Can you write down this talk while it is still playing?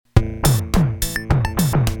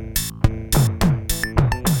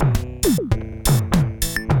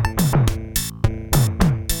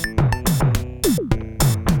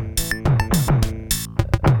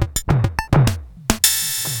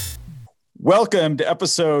Welcome to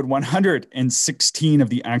episode 116 of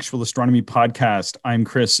the Actual Astronomy Podcast. I'm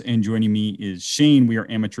Chris, and joining me is Shane. We are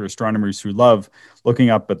amateur astronomers who love looking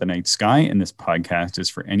up at the night sky, and this podcast is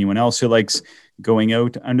for anyone else who likes going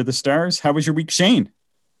out under the stars. How was your week, Shane?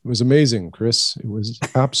 It was amazing, Chris. It was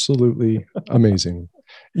absolutely amazing.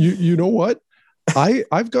 You know what?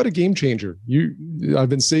 I've got a game changer. I've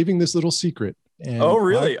been saving this little secret. And oh,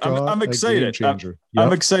 really? I'm excited.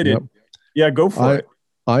 I'm excited. Yep. Yeah, go for it.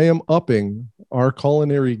 I am upping our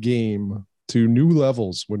culinary game to new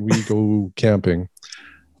levels when we go camping.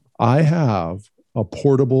 I have a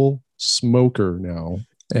portable smoker now,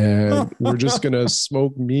 and we're just going to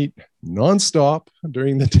smoke meat nonstop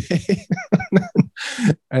during the day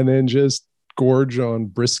and then just gorge on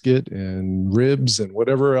brisket and ribs and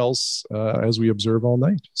whatever else as we observe all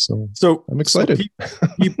night. So I'm excited. So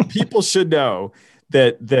people should know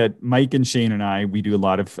that Mike and Shane and I, we do a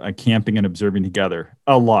lot of camping and observing together,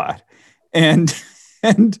 a lot. And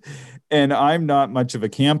I'm not much of a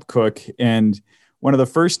camp cook. And one of the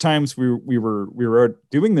first times we were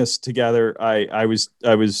doing this together, I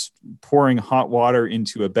was pouring hot water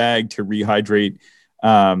into a bag to rehydrate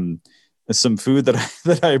some food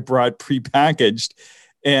that I brought prepackaged.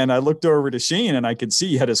 And I looked over to Shane and I could see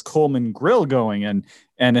he had his Coleman grill going and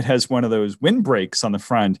it has one of those windbreaks on the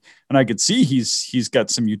front. And I could see he's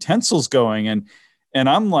got some utensils going. And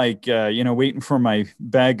I'm like, waiting for my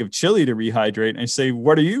bag of chili to rehydrate. And I say,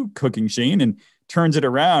 "What are you cooking, Shane?" And turns it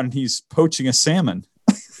around and he's poaching a salmon.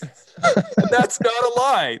 That's not a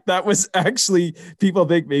lie. That was actually, people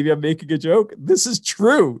think maybe I'm making a joke. This is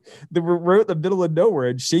true. We're in the middle of nowhere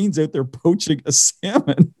and Shane's out there poaching a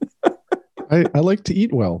salmon. I like to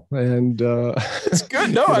eat well, and it's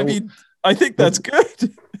good. No, I mean, I think that's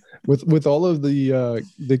good. With all of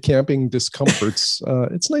the camping discomforts,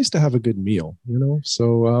 it's nice to have a good meal,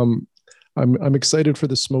 So I'm excited for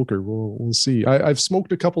the smoker. We'll see. I've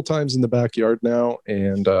smoked a couple times in the backyard now,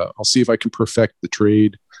 and I'll see if I can perfect the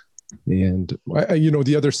trade. And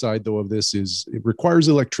the other side though of this is it requires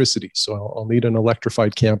electricity, so I'll need an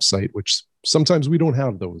electrified campsite, which sometimes we don't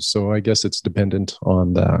have those. So I guess it's dependent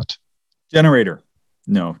on that. Generator.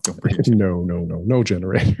 No, don't bring it. No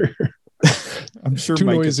generator. I'm sure too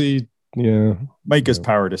noisy. Mike is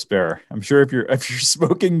power to spare. I'm sure if you're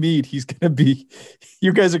smoking meat,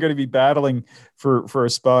 you guys are going to be battling for a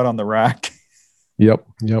spot on the rack. Yep,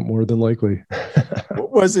 more than likely.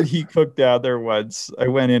 What was it he cooked out there once? I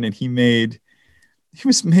went in and he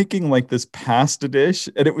was making like this pasta dish,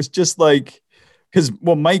 and it was just like,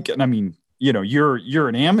 Mike, and I mean, you're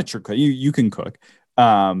an amateur cook, you can cook.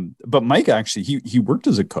 But Mike actually, he worked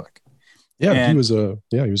as a cook. Yeah, and he was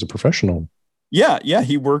a professional. Yeah,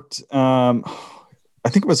 he worked. I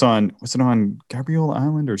think was it on Gabriel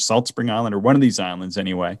Island or Salt Spring Island or one of these islands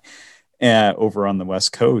anyway, over on the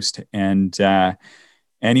West Coast. And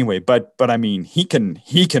anyway, but I mean, he can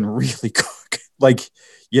really cook. Like,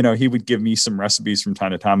 he would give me some recipes from time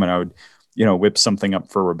to time, and I would, whip something up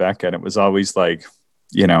for Rebecca, and it was always like,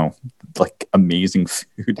 like amazing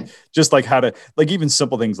food, just like even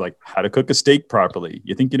simple things like how to cook a steak properly.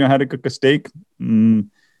 You think you know how to cook a steak?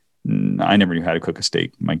 I never knew how to cook a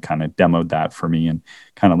steak. Mike kind of demoed that for me and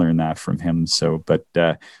kind of learned that from him. So, but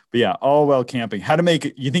yeah, all while camping. How to make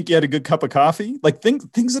it? You think you had a good cup of coffee? Like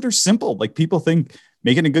things that are simple. Like people think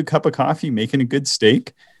making a good cup of coffee, making a good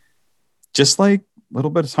steak, just like a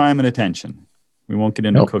little bit of time and attention. We won't get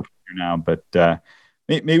into cooking here now, but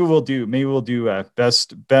maybe we'll do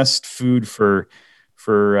best food for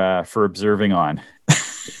observing on.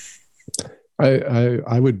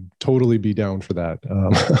 I would totally be down for that.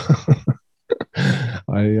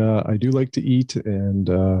 I do like to eat,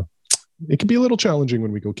 and it can be a little challenging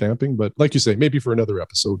when we go camping, but like you say, maybe for another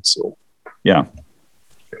episode. So yeah.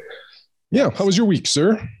 How was your week,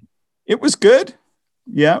 sir? It was good.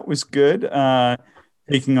 Yeah, it was good.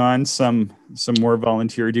 Taking on some more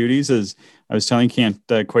volunteer duties, as I was telling you,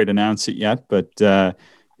 can't quite announce it yet, but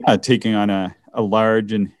taking on a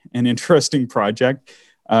large and interesting project.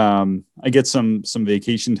 I get some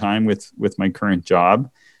vacation time with my current job.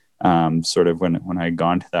 Sort of when I had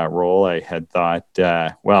gone to that role, I had thought,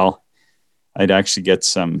 I'd actually get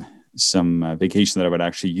some vacation that I would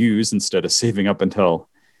actually use instead of saving up until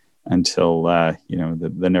the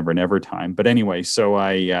never time. But anyway, so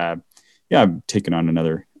I've taken on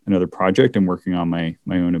another project and working on my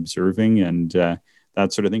own observing and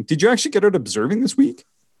that sort of thing. Did you actually get out observing this week?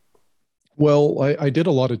 Well, I did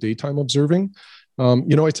a lot of daytime observing.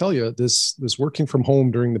 I tell you, this working from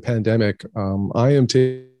home during the pandemic, I am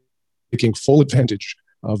taking full advantage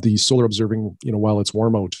of the solar observing, while it's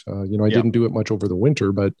warm out. I didn't do it much over the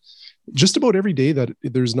winter, but just about every day that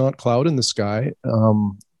there's not cloud in the sky,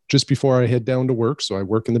 just before I head down to work, so I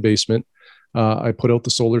work in the basement, I put out the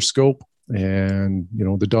solar scope, and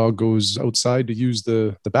the dog goes outside to use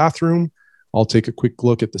the bathroom. I'll take a quick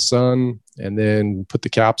look at the sun and then put the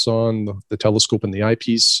caps on the telescope and the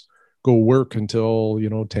eyepiece, go work until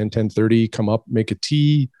 10:30, come up, make a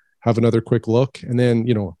tea, have another quick look, and then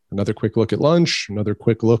another quick look at lunch, another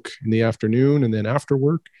quick look in the afternoon, and then after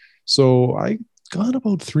work. So I got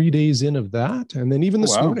about 3 days in of that, and then even Oh,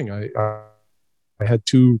 this wow. morning I had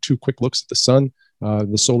two quick looks at the sun.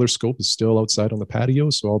 The solar scope is still outside on the patio,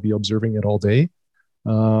 so I'll be observing it all day.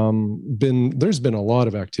 There's been a lot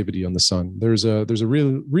of activity on the sun. There's a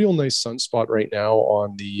real nice sunspot right now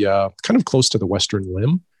on the kind of close to the western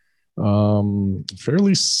limb.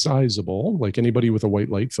 Fairly sizable, like anybody with a white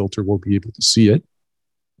light filter will be able to see it.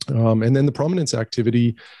 And then the prominence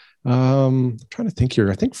activity, I'm trying to think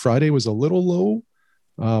here. I think Friday was a little low,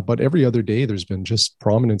 but every other day there's been just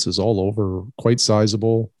prominences all over, quite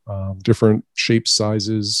sizable, different shapes,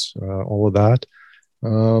 sizes, all of that.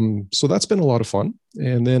 So that's been a lot of fun.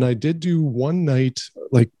 And then I did do one night,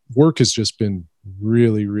 like work has just been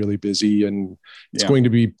really, really busy, and it's going to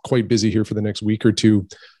be quite busy here for the next week or two.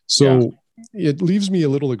 So it leaves me a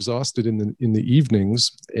little exhausted in the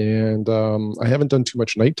evenings, and I haven't done too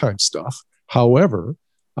much nighttime stuff. However,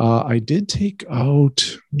 I did take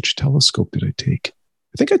out, which telescope did I take?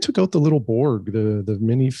 I think I took out the little Borg, the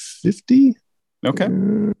Mini 50. Okay.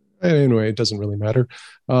 Anyway, it doesn't really matter.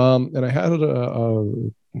 And I had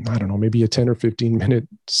I don't know, maybe a 10 or 15 minute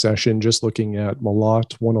session just looking at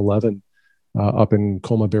Malot 111 up in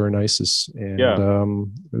Coma Berenices. And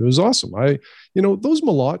it was awesome. Those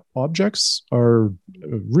Malot objects are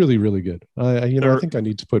really, really good. I think I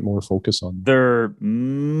need to put more focus on them. They're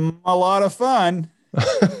a lot of fun.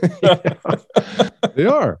 They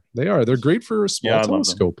are. They're great for a small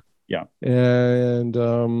telescope. Yeah. And,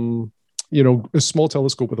 a small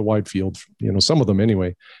telescope with a wide field, some of them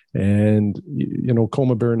anyway. And,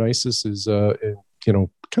 Coma Berenices is,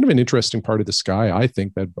 kind of an interesting part of the sky, I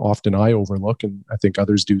think, that often I overlook, and I think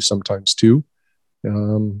others do sometimes too.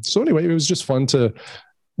 So anyway, it was just fun to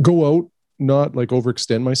go out, not like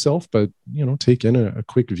overextend myself, but, take in a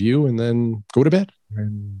quick view and then go to bed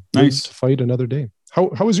and nice to fight another day. How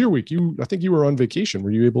was your week? I think you were on vacation.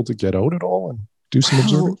 Were you able to get out at all and do some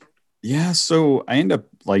observing? Yeah. So I end up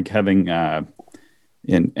like having, and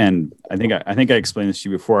I think I explained this to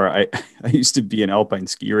you before. I used to be an alpine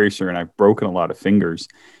ski racer, and I've broken a lot of fingers,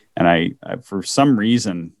 and I for some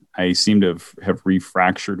reason I seem to have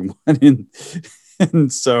refractured one,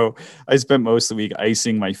 and so I spent most of the week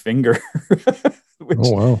icing my finger, which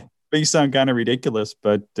may sound kind of ridiculous,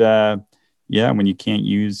 but when you can't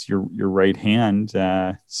use your right hand,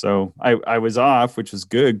 so I was off, which was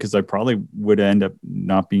good because I probably would end up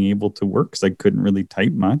not being able to work because I couldn't really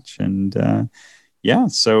type much, and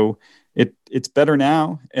so it's better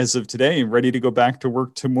now as of today, ready to go back to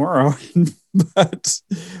work tomorrow. but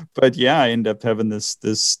I end up having this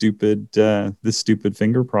stupid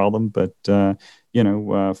finger problem. But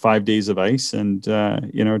 5 days of ice, and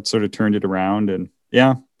it sort of turned it around, and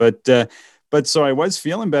but so I was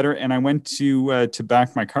feeling better, and I went to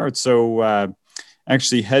back my car. So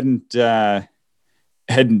actually hadn't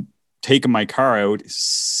taken my car out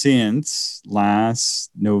since last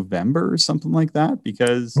November or something like that,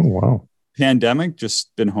 because pandemic,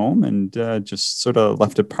 just been home and just sort of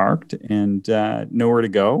left it parked and nowhere to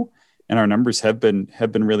go. And our numbers have been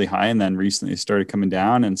really high, and then recently started coming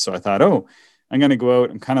down. And so I thought, I'm going to go out.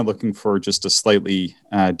 I'm kind of looking for just a slightly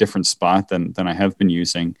different spot than I have been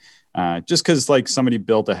using, just because like somebody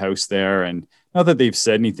built a house there, and not that they've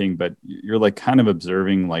said anything, but you're like kind of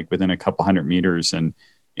observing like within a couple hundred meters. And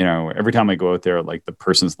every time I go out there, like the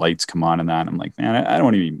person's lights come on and that, and I'm like, man, I don't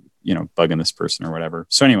want to be, bugging this person or whatever.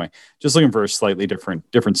 So anyway, just looking for a slightly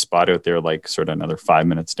different spot out there, like sort of another 5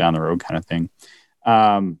 minutes down the road kind of thing.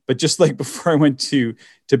 But just like before I went to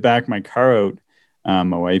back my car out,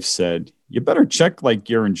 my wife said, you better check like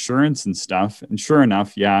your insurance and stuff. And sure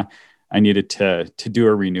enough, I needed to do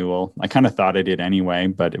a renewal. I kind of thought I did anyway,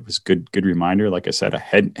 but it was good reminder. Like I said, I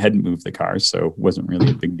hadn't moved the car, so it wasn't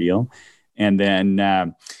really a big deal. And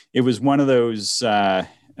then it was one of those, and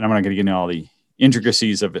I'm not going to get into all the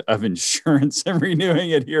intricacies of insurance and renewing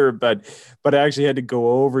it here, but I actually had to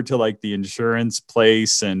go over to like the insurance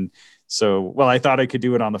place. And so, I thought I could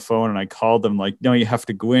do it on the phone, and I called them like, no, you have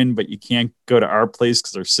to go in, but you can't go to our place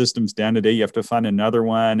because our system's down today. You have to find another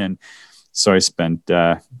one. And so I spent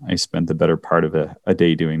the better part of a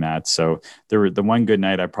day doing that. So the one good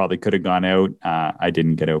night I probably could have gone out. I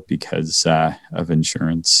didn't get out because of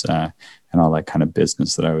insurance and all that kind of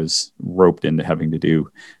business that I was roped into having to do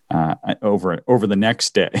over the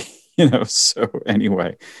next day. So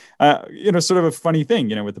anyway, sort of a funny thing,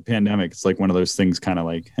 with the pandemic. It's like one of those things, kind of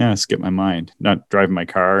like, skip my mind, not driving my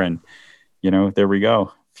car. And, there we go.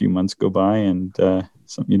 A few months go by and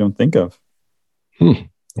something you don't think of.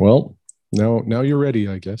 Well, now you're ready,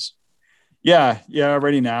 I guess. Yeah.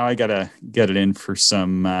 Ready now. I got to get it in for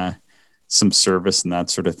some service and that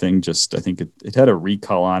sort of thing. Just, I think it had a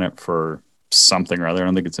recall on it for something or other. I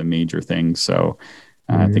don't think it's a major thing. So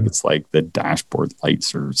I think it's like the dashboard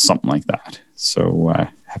lights or something like that. So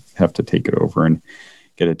have to take it over and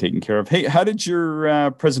get it taken care of. Hey, how did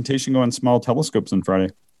your presentation go on small telescopes on Friday?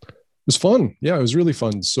 It was fun. Yeah, it was really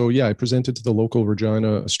fun. So yeah, I presented to the local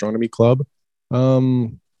Regina Astronomy Club.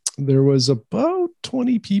 There was about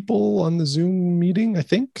 20 people on the Zoom meeting, I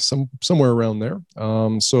think, somewhere around there.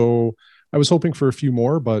 So I was hoping for a few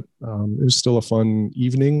more, but it was still a fun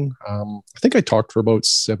evening. I think I talked for about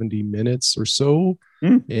 70 minutes or so.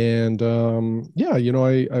 And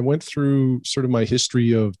I went through sort of my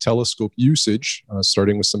history of telescope usage,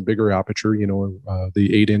 starting with some bigger aperture,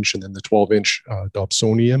 the 8-inch and then the 12-inch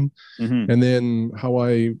Dobsonian, and then how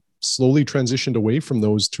I slowly transitioned away from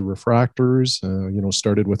those to refractors.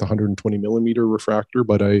 Started with 120 millimeter refractor,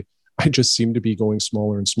 but I just seemed to be going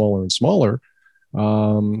smaller and smaller and smaller.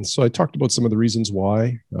 So I talked about some of the reasons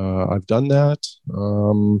why I've done that.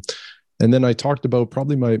 And then I talked about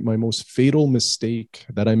probably my most fatal mistake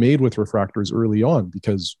that I made with refractors early on,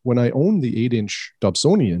 because when I owned the 8-inch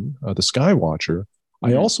Dobsonian, the Skywatcher,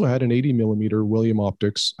 I also had an 80 millimeter William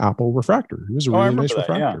Optics Apple refractor. It was a really nice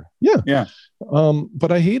refractor. Yeah.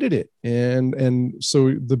 But I hated it. And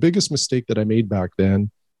so the biggest mistake that I made back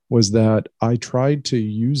then was that I tried to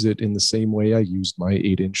use it in the same way I used my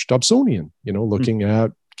 8-inch Dobsonian, looking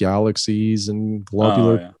at galaxies and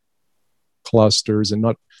globular clusters and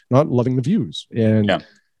not loving the views. And,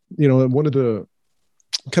 one of the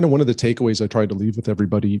takeaways I tried to leave with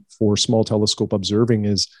everybody for small telescope observing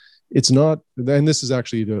is it's not, and this is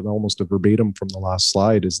actually almost a verbatim from the last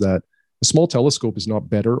slide, is that a small telescope is not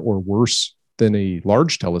better or worse than a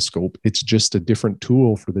large telescope. It's just a different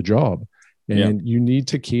tool for the job. And you need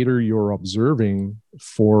to cater your observing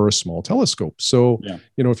for a small telescope. So,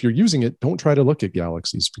 if you're using it, don't try to look at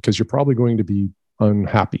galaxies, because you're probably going to be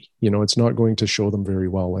unhappy. It's not going to show them very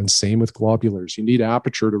well. And same with globulars. You need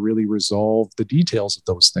aperture to really resolve the details of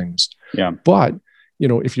those things. But,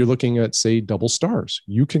 if you're looking at, say, double stars,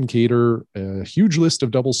 you can cater a huge list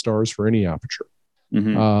of double stars for any aperture.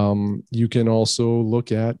 You can also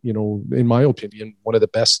look at, in my opinion, one of the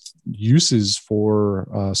best uses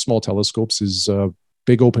for small telescopes is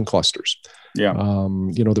big open clusters.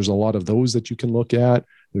 There's a lot of those that you can look at.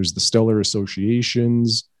 There's the stellar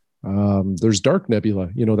associations. There's dark nebula,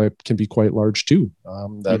 that can be quite large too,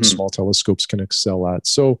 that small telescopes can excel at.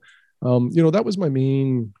 So, that was my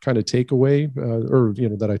main kind of takeaway,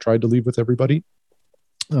 that I tried to leave with everybody.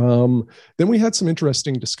 Then we had some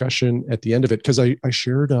interesting discussion at the end of it, because I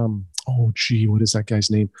shared, what is that guy's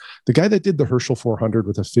name? The guy that did the Herschel 400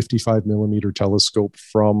 with a 55 millimeter telescope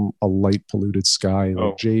from a light polluted sky.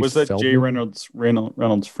 Was that Jay Reynolds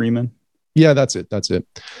Freeman? Yeah, that's it.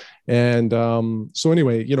 And so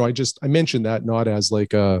anyway, I mentioned that not as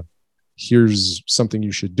like here's something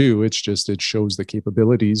you should do. It's just, it shows the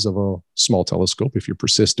capabilities of a small telescope if you're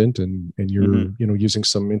persistent and you're, using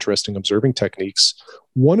some interesting observing techniques.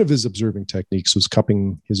 One of his observing techniques was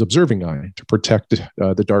cupping his observing eye to protect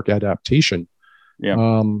the dark adaptation.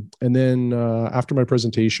 And then after my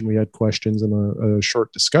presentation, we had questions and a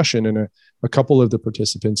short discussion, and a couple of the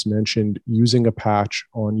participants mentioned using a patch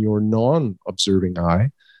on your non-observing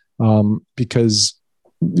eye, because,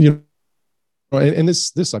 and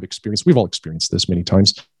this I've experienced, we've all experienced this many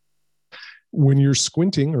times. When you're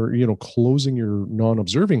squinting or, closing your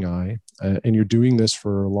non-observing eye, and you're doing this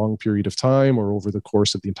for a long period of time or over the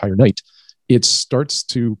course of the entire night, it starts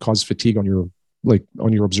to cause fatigue on your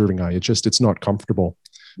observing eye. It's not comfortable.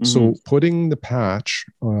 So putting the patch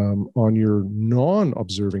on your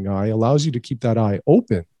non-observing eye allows you to keep that eye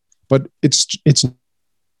open, but it's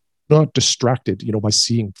not distracted, by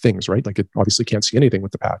seeing things, right? Like, it obviously can't see anything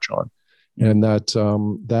with the patch on. And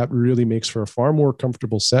that really makes for a far more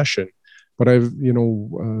comfortable session. But I've,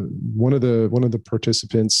 one of the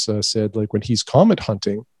participants said, like, when he's comet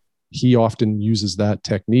hunting, he often uses that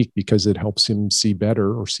technique because it helps him see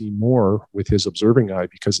better or see more with his observing eye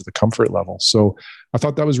because of the comfort level. So I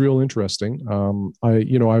thought that was real interesting.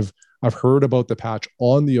 I've heard about the patch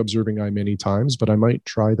on the observing eye many times, but I might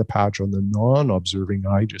try the patch on the non-observing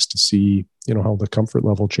eye just to see, how the comfort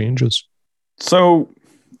level changes. So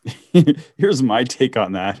here's my take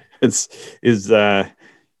on that. We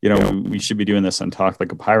should be doing this on Talk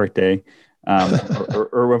Like a Pirate Day.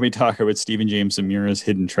 or when we talk about Stephen James Amira's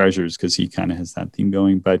Hidden Treasures, because he kind of has that theme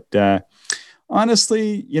going. But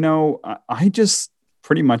honestly, I just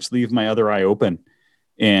pretty much leave my other eye open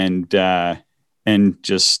and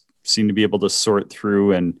just seem to be able to sort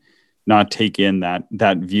through and not take in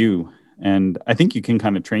that view. And I think you can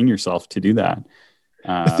kind of train yourself to do that.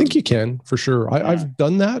 I think you can, for sure. I've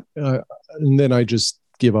done that, and then I just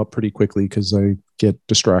give up pretty quickly because I get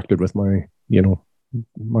distracted with my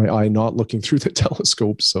eye not looking through the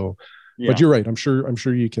telescope. So, but you're right. I'm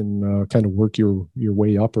sure you can kind of work your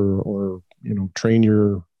way up, or train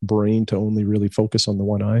your brain to only really focus on the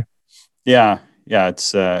one eye. Yeah,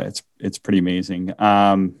 it's pretty amazing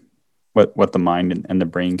what the mind and the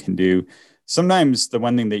brain can do. Sometimes the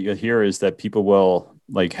one thing that you'll hear is that people will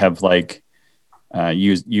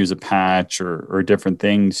use a patch or different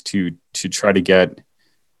things to try to get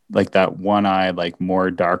like that one eye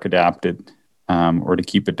more dark adapted, or to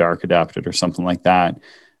keep it dark adapted or something like that.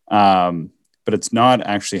 But it's not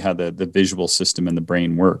actually how the visual system in the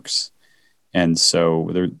brain works. And so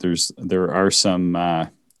there are some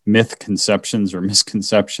myth conceptions or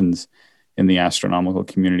misconceptions in the astronomical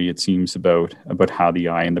community, it seems, about how the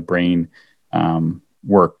eye and the brain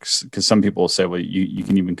works. Because some people say, well, you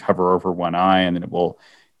can even cover over one eye and then it will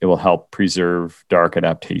help preserve dark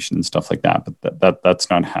adaptation and stuff like that. But that's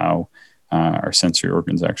not how our sensory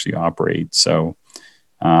organs actually operate. So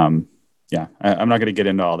I'm not going to get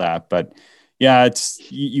into all that, but yeah,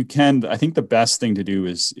 you can. I think the best thing to do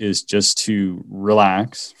is just to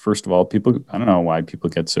relax. First of all, I don't know why people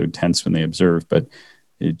get so tense when they observe, but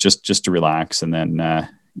just to relax, and then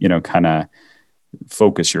kind of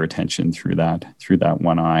focus your attention through that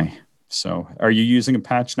one eye. So, are you using a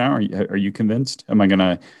patch now? Are you convinced? Are you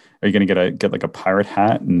gonna get like a pirate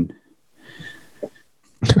hat and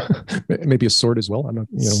maybe a sword as well? I'm not,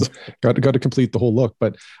 got to complete the whole look,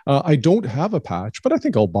 but I don't have a patch, but I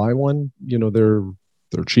think I'll buy one. They're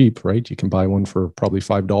cheap, right? You can buy one for probably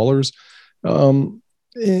 $5,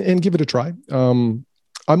 and give it a try.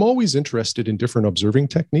 I'm always interested in different observing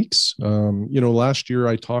techniques. Last year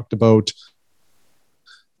I talked about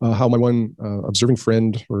how my one observing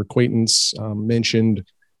friend or acquaintance mentioned,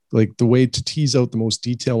 like, the way to tease out the most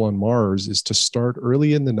detail on Mars is to start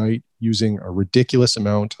early in the night using a ridiculous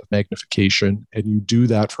amount of magnification, and you do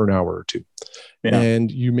that for an hour or two. Yeah.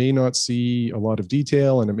 And you may not see a lot of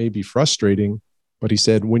detail, and it may be frustrating, but he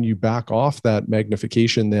said when you back off that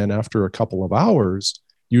magnification, then after a couple of hours,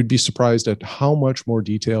 you'd be surprised at how much more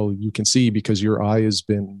detail you can see because your eye has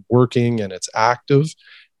been working and it's active.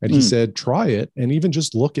 And he said, try it, and even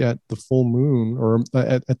just look at the full moon, or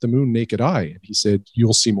at the moon naked eye. And he said,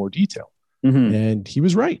 you'll see more detail. Mm-hmm. And he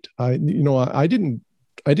was right. I didn't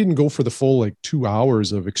go for the full 2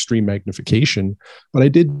 hours of extreme magnification, but I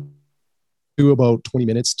did do about 20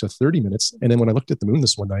 minutes to 30 minutes. And then when I looked at the moon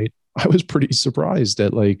this one night, I was pretty surprised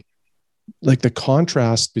at like the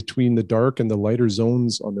contrast between the dark and the lighter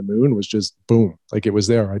zones on the moon was just boom. Like, it was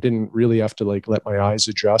there. I didn't really have to let my eyes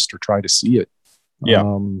adjust or try to see it. Yeah.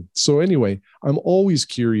 So anyway, I'm always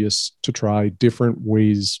curious to try different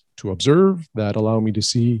ways to observe that allow me to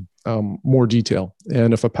see more detail.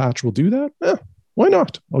 And if a patch will do that, why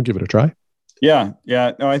not? I'll give it a try. Yeah.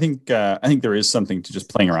 No, I think there is something to just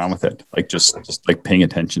playing around with it, just paying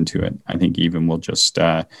attention to it. I think even will just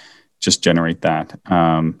generate that.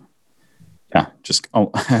 I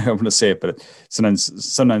don't want to say it, but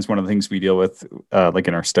sometimes one of the things we deal with,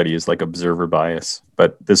 in our study, is observer bias.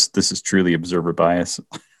 But this is truly observer bias.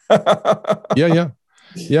 Yeah.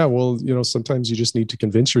 Well, sometimes you just need to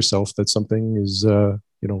convince yourself that something is,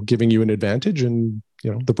 giving you an advantage, and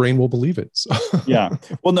the brain will believe it. So. Yeah.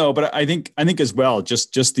 Well, no, but I think as well,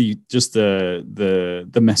 just the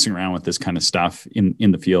messing around with this kind of stuff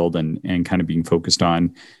in the field, and kind of being focused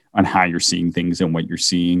on how you're seeing things and what you're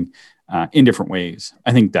seeing in different ways.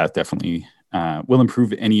 I think that definitely will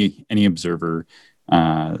improve any observer's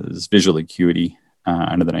visual acuity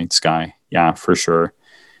under the night sky. Yeah, for sure.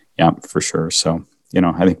 So,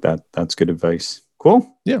 I think that's good advice.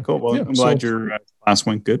 Cool. Yeah. Cool. Well, I'm glad your class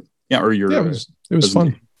went good. Yeah. Or your, it was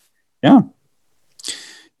fun. Yeah.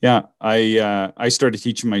 Yeah. I started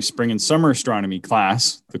teaching my spring and summer astronomy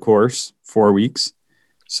class, the course, 4 weeks.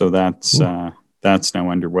 So that's now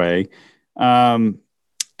underway. I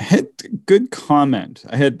had good comment.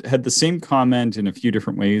 I had the same comment in a few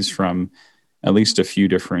different ways from at least a few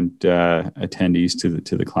different attendees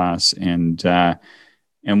to the class, and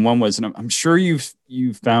one was, and I'm sure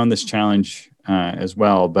you've found this challenge as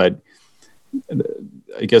well, but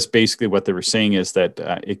I guess basically what they were saying is that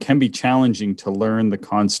it can be challenging to learn the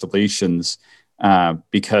constellations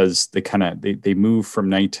because they move from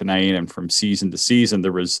night to night and from season to season.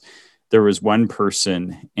 There was there was one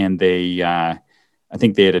person, and they I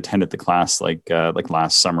think they had attended the class like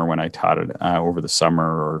last summer when I taught it over the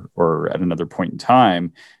summer or at another point in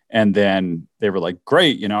time. And then they were like,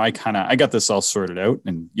 great, I got this all sorted out.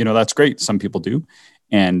 And, that's great. Some people do.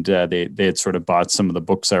 And they had sort of bought some of the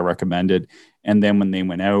books I recommended. And then when they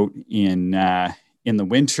went out in the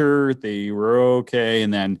winter, they were okay.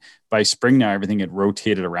 And then by spring now, everything had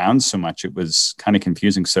rotated around so much, it was kind of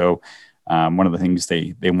confusing. So one of the things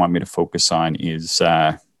they want me to focus on is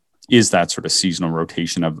that sort of seasonal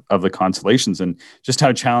rotation of the constellations, and just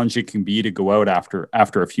how challenging it can be to go out after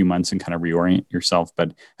a few months and kind of reorient yourself.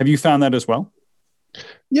 But have you found that as well?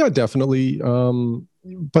 Yeah, definitely.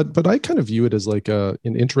 But I kind of view it as like an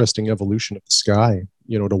interesting evolution of the sky,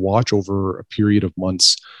 to watch over a period of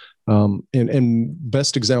months. And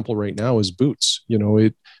best example right now is Boots.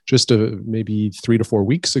 It just maybe 3 to 4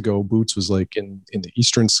 weeks ago, Boots was like in the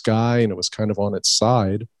eastern sky, and it was kind of on its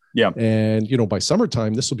side. Yeah. And, by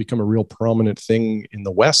summertime, this will become a real prominent thing in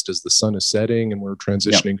the West as the sun is setting and we're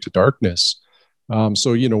transitioning to darkness.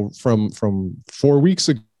 So, from 4 weeks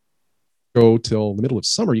ago till the middle of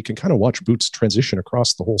summer, you can kind of watch Boots transition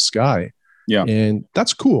across the whole sky. Yeah. And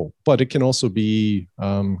that's cool, but it can also be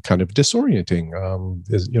kind of disorienting,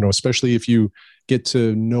 especially if you get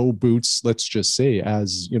to know Boots, let's just say,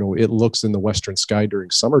 as, it looks in the Western sky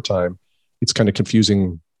during summertime. It's kind of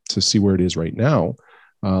confusing to see where it is right now.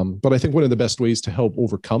 But I think one of the best ways to help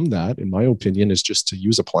overcome that, in my opinion, is just to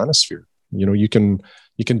use a planisphere. You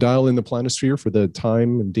can dial in the planisphere for the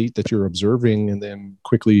time and date that you're observing, and then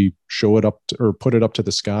quickly show it up or put it up to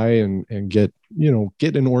the sky and get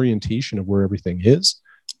an orientation of where everything is.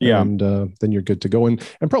 Yeah. And then you're good to go. And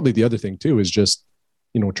probably the other thing too is just,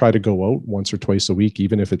 try to go out once or twice a week,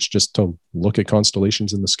 even if it's just to look at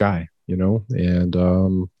constellations in the sky,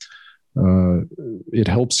 and it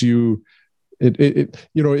helps you.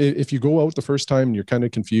 If you go out the first time and you're kind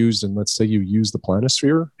of confused, and let's say you use the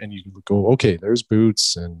planisphere and you go, okay, there's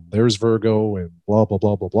Boots and there's Virgo and blah, blah,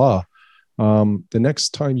 blah, blah, blah. The next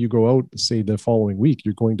time you go out, say the following week,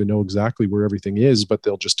 you're going to know exactly where everything is, but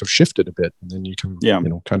they'll just have shifted a bit, and then you can,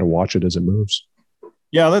 kind of watch it as it moves.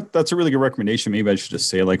 Yeah, that's a really good recommendation. Maybe I should just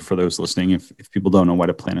say, like, for those listening, if people don't know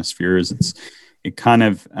what a planisphere is, it kind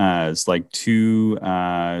of is like two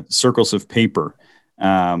circles of paper,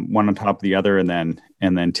 one on top of the other, and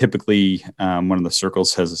then typically one of the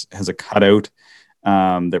circles has a cutout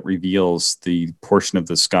that reveals the portion of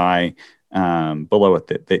the sky below it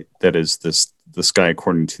that is the sky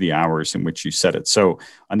according to the hours in which you set it. So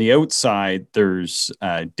on the outside, there's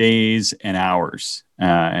days and hours,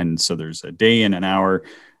 and so there's a day and an hour,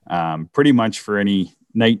 pretty much for any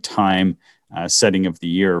nighttime setting of the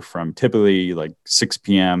year, from typically like 6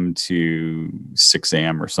 p.m. to 6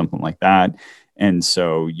 a.m. or something like that. And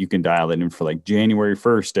so you can dial it in for like January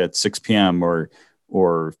 1st at 6 p.m.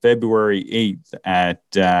 or February 8th at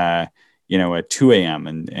at 2 a.m.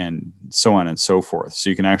 and so on and so forth. So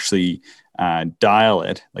you can actually dial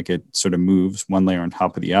it, like it sort of moves one layer on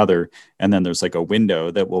top of the other, and then there's like a window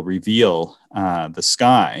that will reveal the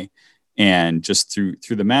sky. And just through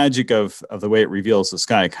the magic of the way it reveals the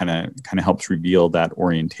sky, kind of helps reveal that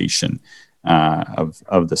orientation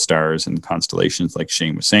of the stars and constellations. Like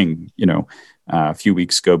Shane was saying, a few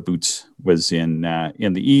weeks ago, Boots was in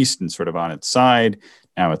the east and sort of on its side.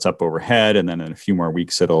 Now it's up overhead, and then in a few more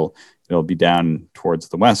weeks, it'll be down towards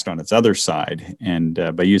the west on its other side. And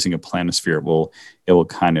by using a planisphere, it will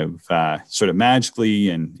kind of sort of magically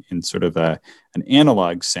and in sort of an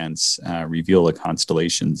analog sense reveal the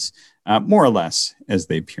constellations more or less as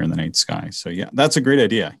they appear in the night sky. So yeah, that's a great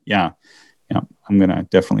idea. Yeah, I'm gonna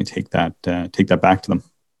definitely take that back to them.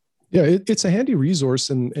 Yeah, it's a handy resource,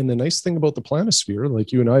 and the nice thing about the planisphere,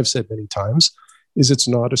 like you and I have said many times, is it's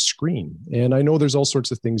not a screen. And I know there's all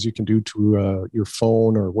sorts of things you can do to your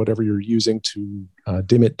phone or whatever you're using to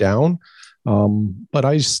dim it down, but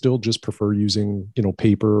I still just prefer using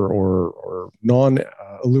paper or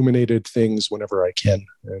non-illuminated things whenever I can.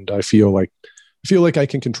 And I feel like I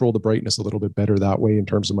can control the brightness a little bit better that way in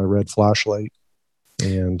terms of my red flashlight,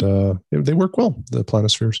 and they work well, the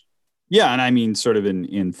planispheres. Yeah, and I mean, sort of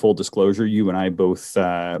in full disclosure, you and I both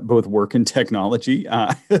work in technology,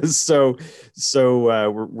 so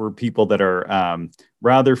we're people that are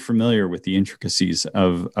rather familiar with the intricacies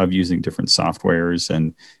of using different softwares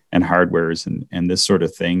and hardwares and this sort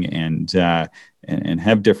of thing, and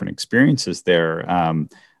have different experiences there.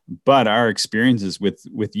 But our experiences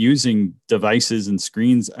with using devices and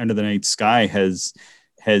screens under the night sky has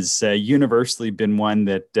universally been one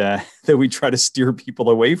that we try to steer people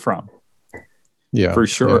away from. Yeah, for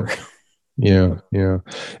sure. Yeah, yeah.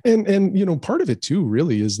 And part of it too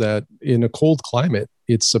really is that in a cold climate,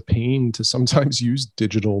 it's a pain to sometimes use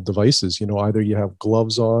digital devices. Either you have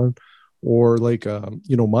gloves on or like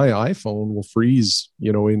my iPhone will freeze,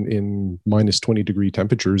 in minus 20-degree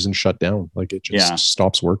temperatures and shut down. Like it just Yeah.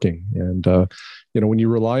 stops working. And when you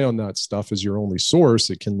rely on that stuff as your only source,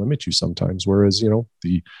 it can limit you sometimes. Whereas,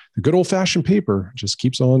 the good old-fashioned paper just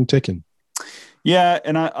keeps on ticking. Yeah,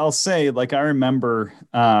 and I'll say, like, I remember,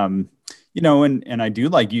 and I do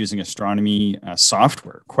like using astronomy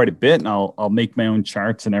software quite a bit, and I'll make my own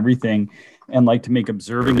charts and everything, and like to make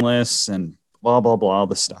observing lists and blah blah blah, all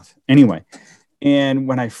this stuff. Anyway, and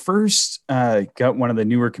when I first got one of the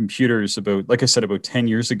newer computers, about, like I said, about 10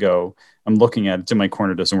 years ago, I'm looking at it. It's in my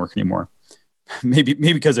corner, doesn't work anymore. maybe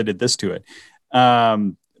because I did this to it.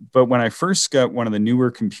 But when I first got one of the newer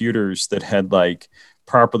computers that had like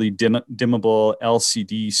properly dimmable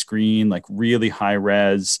LCD screen, like really high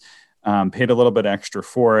res, paid a little bit extra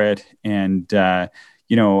for it, and I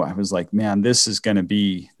was like, man, this is going to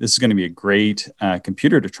be a great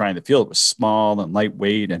computer to try in the field. It was small and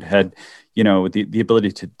lightweight, and had the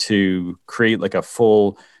ability to create like a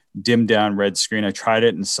full dimmed down red screen. I tried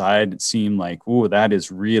it inside. It seemed like, ooh, that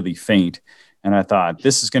is really faint. And I thought,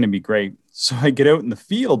 this is going to be great. So I get out in the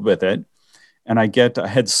field with it, and I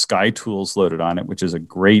had Sky Tools loaded on it, which is a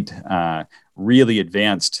great, really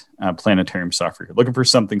advanced planetarium software. You're looking for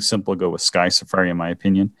something simple, go with Sky Safari, in my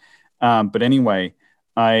opinion. But anyway,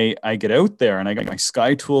 I get out there and I got my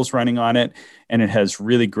Sky Tools running on it, and it has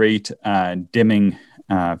really great dimming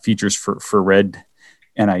features for red.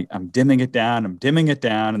 And I'm dimming it down, and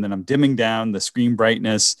then I'm dimming down the screen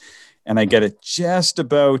brightness, and I get it just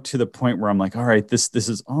about to the point where I'm like, all right, this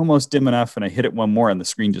is almost dim enough, and I hit it one more, and the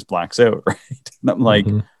screen just blacks out, right? And I'm like,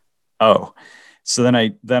 Mm-hmm. oh. So then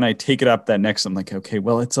I take it up that next. I'm like, okay,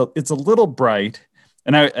 well, it's a little bright,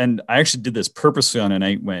 and I actually did this purposely on a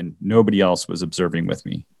night when nobody else was observing with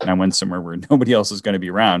me, and I went somewhere where nobody else is going to be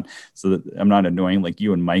around, so that I'm not annoying like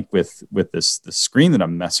you and Mike with this screen that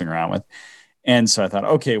I'm messing around with. And so I thought,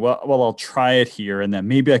 okay, well, I'll try it here, and then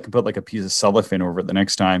maybe I can put like a piece of cellophane over it the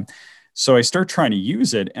next time. So I start trying to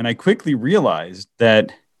use it, and I quickly realized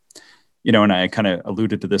that, and I kind of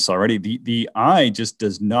alluded to this already, the eye just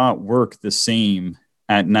does not work the same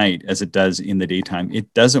at night as it does in the daytime.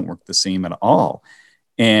 It doesn't work the same at all.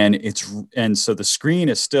 And so the screen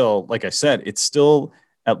is still, like I said, it's still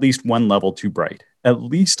at least one level too bright, at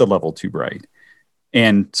least a level too bright.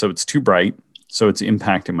 And so it's too bright. So it's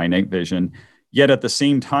impacting my night vision. Yet at the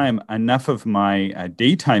same time, enough of my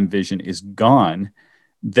daytime vision is gone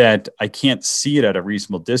that I can't see it at a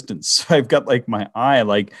reasonable distance. So I've got like my eye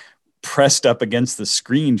like pressed up against the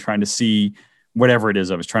screen trying to see whatever it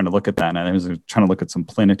is I was trying to look at. That. And I was trying to look at some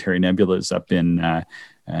planetary nebulas up in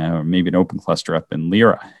or maybe an open cluster up in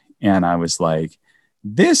Lyra. And I was like,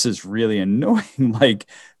 this is really annoying. like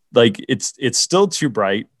it's still too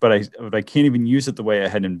bright, but I can't even use it the way I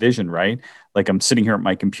had envisioned, right? Like I'm sitting here at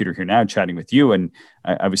my computer here now chatting with you, and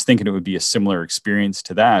I was thinking it would be a similar experience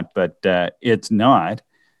to that, but it's not.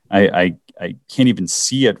 I can't even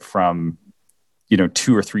see it from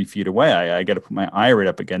 2 or 3 feet away. I got to put my eye right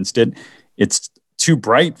up against it. It's too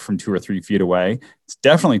bright from 2 or 3 feet away. It's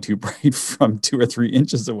definitely too bright from 2 or 3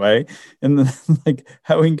 inches away. And then, like,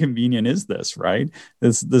 how inconvenient is this, right?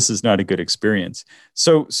 This is not a good experience.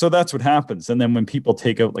 So that's what happens. And then when people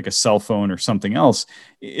take out like a cell phone or something else,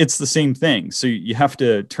 it's the same thing. So you have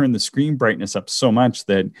to turn the screen brightness up so much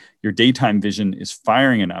that your daytime vision is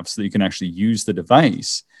firing enough so that you can actually use the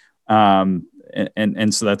device. And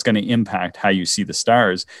so that's going to impact how you see the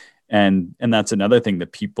stars. And that's another thing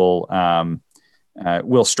that people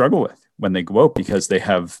will struggle with when they go out, because they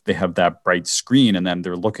have that bright screen, and then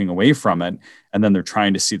they're looking away from it, and then they're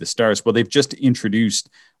trying to see the stars. Well, they've just introduced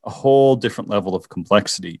a whole different level of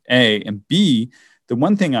complexity, A. And B, the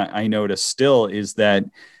one thing I notice still is that,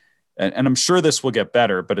 and I'm sure this will get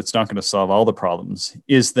better, but it's not going to solve all the problems,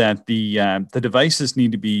 is that the devices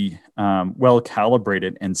need to be well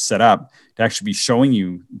calibrated and set up to actually be showing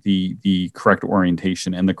you the correct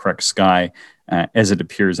orientation and the correct sky as it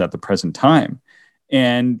appears at the present time.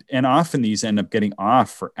 And often these end up getting off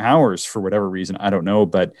for hours for whatever reason. I don't know,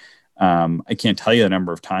 but I can't tell you the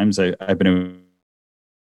number of times I've been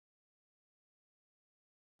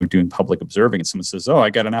doing public observing, and someone says, oh, I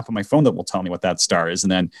got an app on my phone that will tell me what that star is.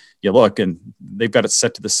 And then you look and they've got it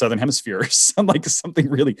set to the southern hemisphere, like something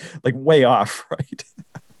really like way off, right?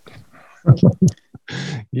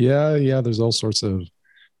 Yeah. There's all sorts of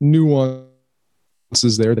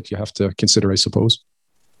nuances there that you have to consider, I suppose.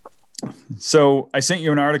 So I sent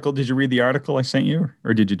you an article. Did you read the article I sent you,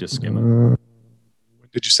 or did you just skim it?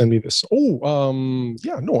 Did you send me this? Oh,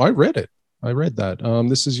 yeah, no, I read it. I read that.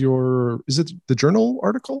 This is is it the journal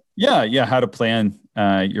article? Yeah, how to plan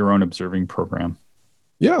your own observing program.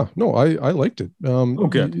 Yeah, no, I liked it. Oh,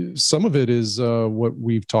 good. Some of it is what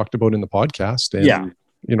we've talked about in the podcast, Yeah,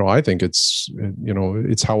 and I think it's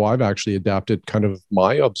how I've actually adapted kind of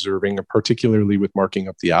my observing, particularly with marking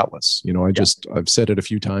up the atlas. yeah, I've said it a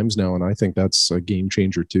few times now, and I think that's a game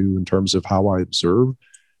changer too in terms of how I observe.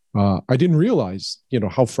 I didn't realize,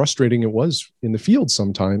 how frustrating it was in the field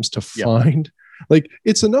sometimes to yeah, find, like,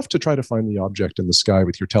 it's enough to try to find the object in the sky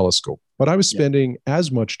with your telescope, but I was yeah, spending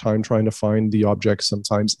as much time trying to find the object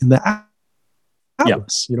sometimes in the yeah.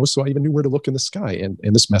 atlas, so I even knew where to look in the sky. And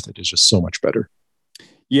this method is just so much better.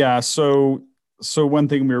 Yeah. So one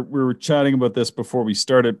thing we were chatting about this before we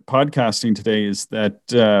started podcasting today is that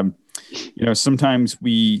sometimes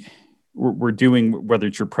we're doing, whether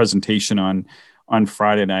it's your presentation on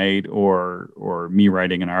Friday night or me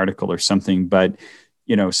writing an article or something, but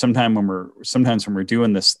sometimes when we're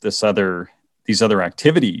doing these other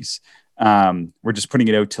activities, we're just putting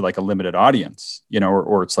it out to like a limited audience,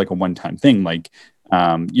 or it's like a one-time thing, like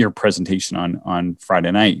your presentation on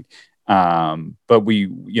Friday night. But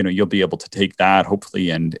you'll be able to take that hopefully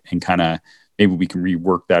and kind of, maybe we can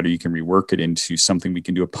rework that, or you can rework it into something we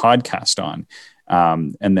can do a podcast on.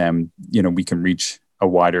 And then, we can reach a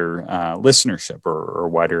wider listenership or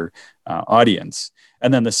wider audience.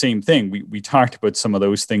 And then the same thing, we talked about some of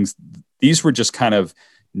those things. These were just kind of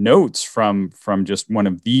notes from just one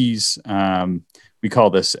of these. We call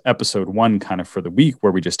this episode 1 kind of for the week,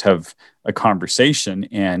 where we just have a conversation.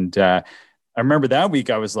 And I remember that week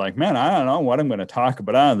I was like, man, I don't know what I'm going to talk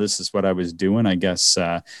about. This is what I was doing, I guess,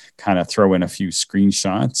 kind of throw in a few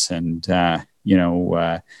screenshots and,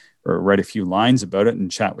 or write a few lines about it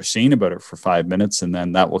and chat with Shane about it for 5 minutes. And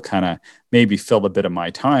then that will kind of maybe fill a bit of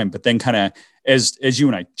my time. But then kind of as you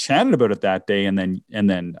and I chatted about it that day, and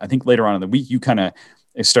then I think later on in the week, you kind of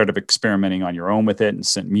started experimenting on your own with it and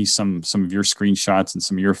sent me some of your screenshots and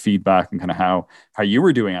some of your feedback and kind of how you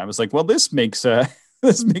were doing. I was like, well, this makes a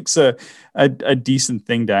decent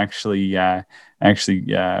thing to actually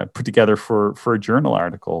put together for a journal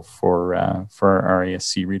article for our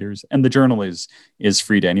RASC readers. And the journal is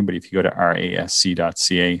free to anybody if you go to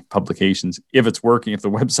rasc.ca publications. If it's working, if the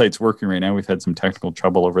website's working right now, we've had some technical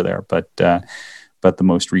trouble over there, but the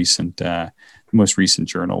most recent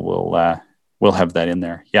journal will have that in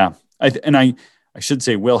there. Yeah, I should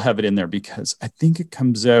say we'll have it in there because I think it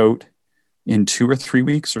comes out in 2 or 3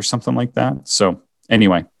 weeks or something like that. So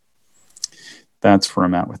anyway, that's where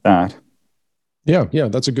I'm at with that. Yeah,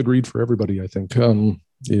 that's a good read for everybody, I think.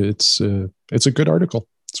 It's a good article.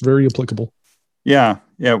 It's very applicable. Yeah,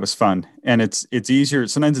 it was fun, and it's easier.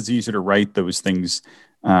 Sometimes it's easier to write those things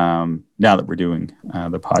now that we're doing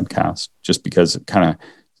the podcast, just because it kind of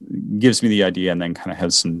gives me the idea, and then kind of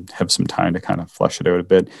have some time to kind of flesh it out a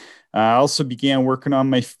bit. I also began working on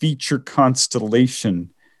my feature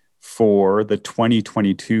constellation for the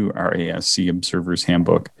 2022 RASC Observer's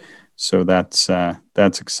Handbook. So that's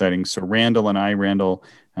exciting. So Randall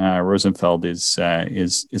Rosenfeld is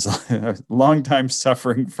a longtime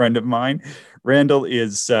suffering friend of mine. Randall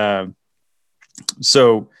is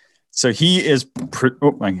so he is.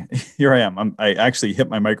 Here I am. I actually hit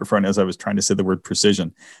my microphone as I was trying to say the word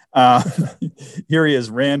precision. Here he is.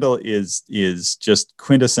 Randall is just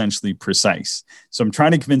quintessentially precise. So I'm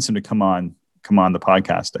trying to convince him to come on the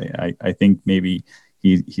podcast. I think maybe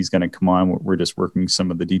he's going to come on. We're just working some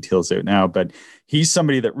of the details out now, but he's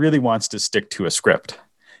somebody that really wants to stick to a script.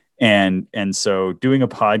 And so doing a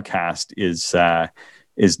podcast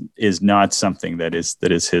is not something that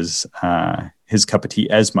is his cup of tea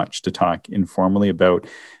as much, to talk informally about.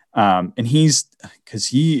 And because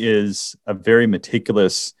he is a very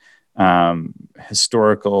meticulous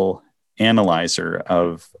historical analyzer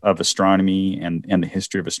of astronomy and the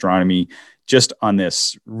history of astronomy, just on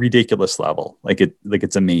this ridiculous level. Like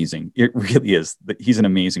it's amazing. It really is. He's an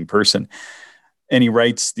amazing person. And he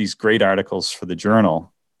writes these great articles for the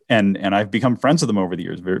journal. And I've become friends with him over the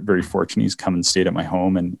years. Very, very fortunate. He's come and stayed at my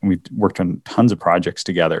home, and we've worked on tons of projects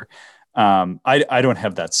together. I don't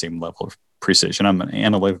have that same level of precision. I'm an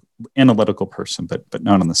analytical person, but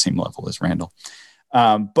not on the same level as Randall.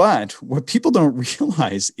 But what people don't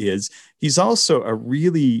realize is he's also a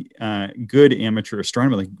really good amateur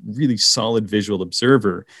astronomer, like really solid visual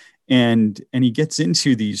observer. And he gets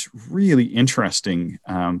into these really interesting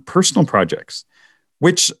personal projects,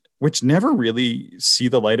 which never really see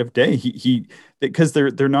the light of day. Because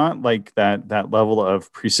they're not like that level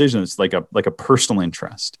of precision. It's like a personal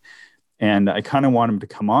interest. And I kind of want him to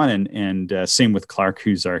come on, and same with Clark,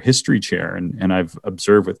 who's our history chair. And I've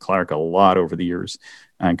observed with Clark a lot over the years,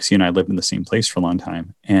 because he and I lived in the same place for a long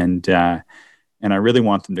time. And I really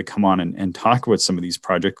want them to come on and talk about some of these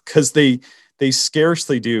projects, because they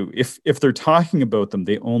scarcely do. If they're talking about them,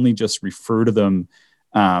 they only just refer to them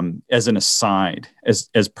as an aside,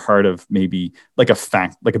 as part of maybe like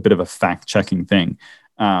a bit of a fact checking thing.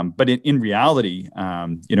 But in reality,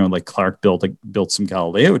 like Clark built some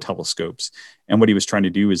Galileo telescopes, and what he was trying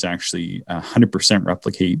to do is actually 100%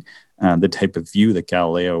 replicate the type of view that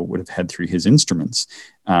Galileo would have had through his instruments.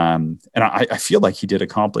 And I feel like he did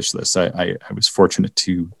accomplish this. I was fortunate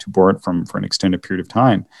to borrow it for an extended period of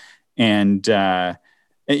time, and it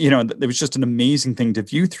was just an amazing thing to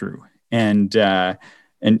view through, and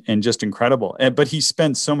just incredible. But he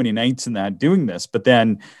spent so many nights in that doing this, but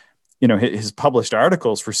then, his published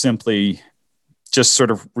articles were simply just sort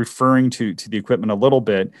of referring to the equipment a little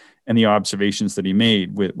bit and the observations that he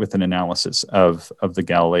made with an analysis of the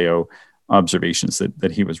Galileo observations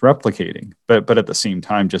that he was replicating. But at the same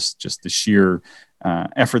time, just the sheer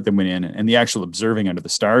effort that went in, and the actual observing under the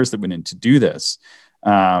stars that went in to do this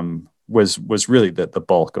was really the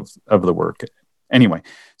bulk of the work. Anyway,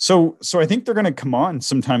 so I think they're going to come on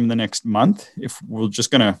sometime in the next month. If we're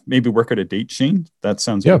just going to maybe work out a date, Shane, that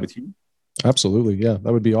sounds good with you. Absolutely. Yeah,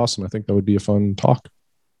 that would be awesome. I think that would be a fun talk.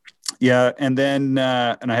 Yeah. And then,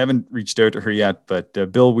 and I haven't reached out to her yet, but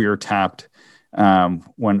Bill Weir tapped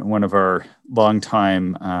one of our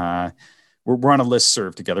longtime, we're on a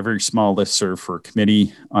listserv together, very small listserv for a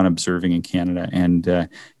committee on observing in Canada. And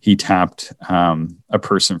he tapped a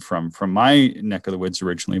person from my neck of the woods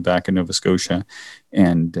originally back in Nova Scotia.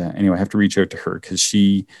 And anyway, I have to reach out to her, because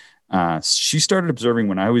she started observing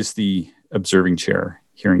when I was the observing chair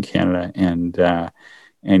here in Canada. And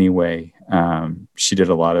anyway, she did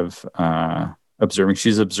a lot of observing.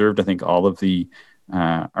 She's observed, I think, all of the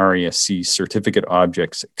RASC certificate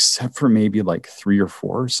objects, except for maybe like 3 or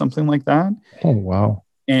 4 or something like that. Oh, wow.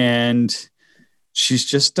 And she's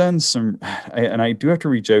just done some, and I do have to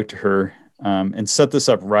reach out to her and set this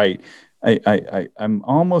up right. I'm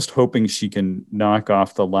almost hoping she can knock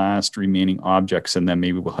off the last remaining objects, and then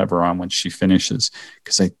maybe we'll have her on when she finishes,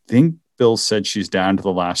 because I think Bill said she's down to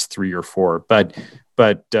the last 3 or 4. But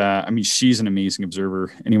I mean, she's an amazing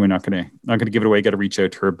observer. Anyway, not gonna give it away. Got to reach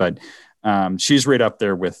out to her, but she's right up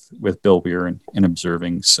there with Bill Weir in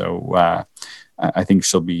observing. So I think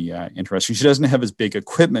she'll be interesting. She doesn't have as big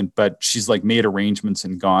equipment, but she's like made arrangements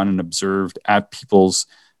and gone and observed at people's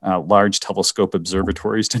large telescope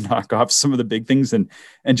observatories to knock off some of the big things, and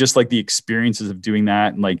just like the experiences of doing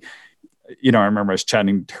that. And like, I remember I was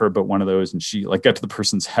chatting to her about one of those, and she like got to the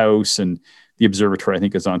person's house, and the observatory, I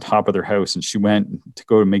think, is on top of their house, and she went to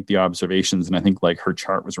go to make the observations, and I think like her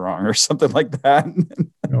chart was wrong or something like that.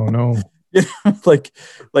 Oh no.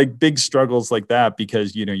 like big struggles like that,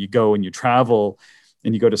 because you go and you travel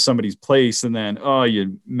and you go to somebody's place, and then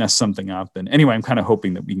you mess something up. And anyway, I'm kind of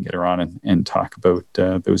hoping that we can get her on and talk about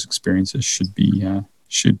those experiences. Should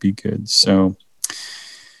be good. So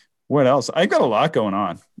what else? I got a lot going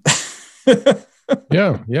on.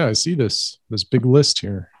 yeah, I see this big list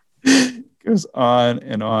here. Goes on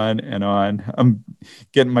and on and on. I'm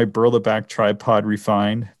getting my Burlaback tripod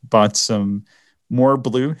refined. Bought some more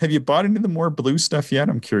blue. Have you bought any of the more blue stuff yet?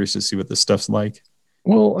 I'm curious to see what this stuff's like.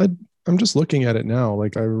 Well, I'm just looking at it now.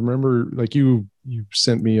 Like, I remember, like, you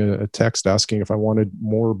sent me a text asking if I wanted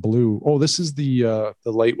more blue. Oh, this is the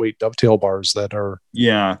lightweight dovetail bars that are,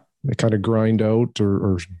 they kind of grind out,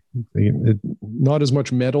 or not as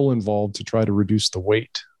much metal involved to try to reduce the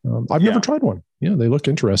weight. I've never tried one. Yeah, they look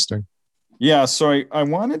interesting. Yeah, so I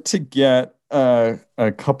wanted to get a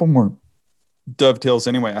couple more dovetails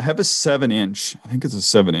anyway. I have a 7-inch. I think it's a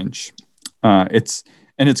 7-inch.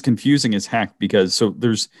 It's confusing as heck, because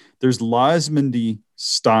there's Losmandy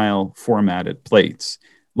style formatted plates.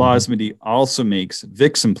 Losmandy also makes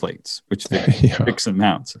Vixen plates, which Vixen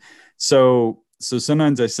mounts. So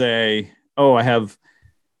sometimes I say, I have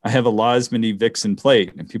a Losmandy Vixen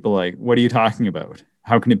plate, and people are like, what are you talking about?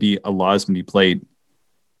 How can it be a Losmandy plate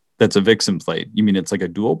that's a Vixen plate? You mean it's like a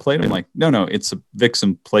dual plate? I'm like, no, it's a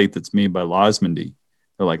Vixen plate that's made by Losmandy.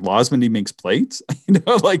 They're like, Losmandy makes plates?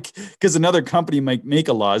 Like, because another company might make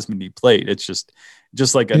a Losmandy plate. It's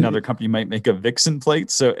just like another company might make a Vixen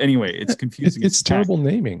plate. So anyway, it's confusing. It's terrible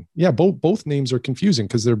naming. Yeah, both names are confusing,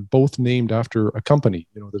 because they're both named after a company.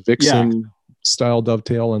 The Vixen style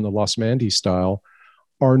dovetail and the Losmandy style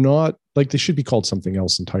are not, like, they should be called something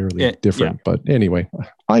else entirely different. Yeah. But anyway,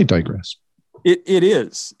 I digress. It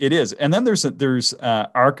is. And then there's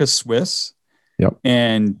Arca Swiss. Yep.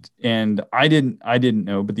 And I didn't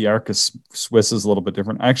know, but the Arca Swiss is a little bit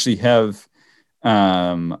different. I actually have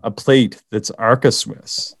a plate that's Arca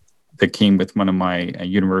Swiss that came with one of my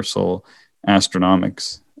Universal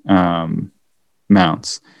Astronomics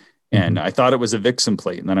mounts. And I thought it was a Vixen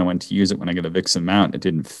plate. And then I went to use it when I got a Vixen mount. It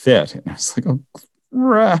didn't fit. And I was like, oh,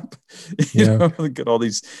 crap. Look at all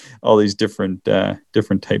these different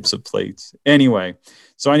types of plates. Anyway,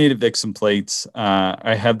 so I needed Vixen plates.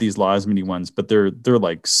 I have these Losmedy ones, but they're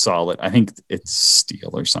like solid. I think it's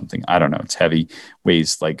steel or something. I don't know. It's heavy,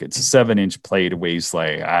 weighs like, it's a 7-inch plate. It weighs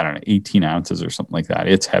like, I don't know, 18 ounces or something like that.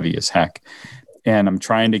 It's heavy as heck. And I'm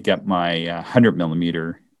trying to get my 100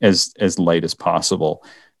 millimeter as light as possible.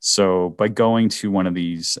 So by going to one of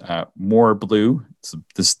these More Blue,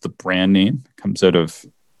 this is the brand name, comes out of,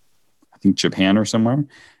 I think, Japan or somewhere,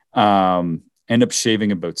 end up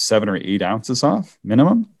shaving about 7 or 8 ounces off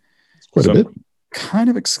minimum. It's quite a bit. Kind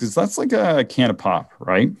of, because that's like a can of pop,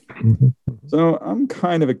 right? So I'm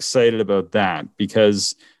kind of excited about that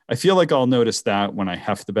because I feel like I'll notice that when I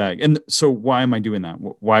heft the bag. And so why am I doing that?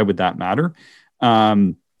 Why would that matter?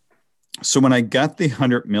 So when I got the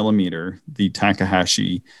 100 millimeter, the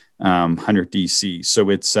Takahashi 100 DC, so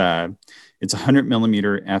it's a 100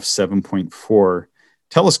 millimeter f7.4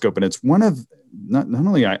 telescope, and it's one of not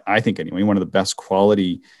only I think anyway, one of the best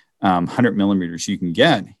quality 100 millimeters you can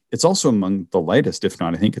get. It's also among the lightest, if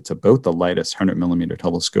not, I think it's about the lightest 100 millimeter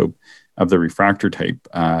telescope of the refractor type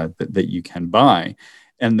that you can buy.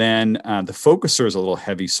 And then the focuser is a little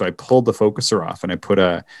heavy, so I pulled the focuser off and I put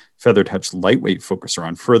a Feather Touch lightweight focuser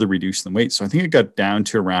on, further reduced the weight. So I think it got down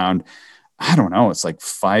to around, I don't know, it's like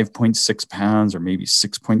 5.6 pounds or maybe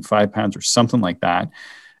 6.5 pounds or something like that.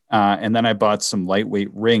 And then I bought some lightweight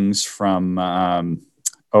rings from,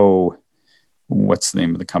 what's the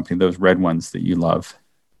name of the company? Those red ones that you love.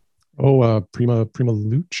 Prima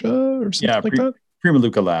Lucha or something like that? Prima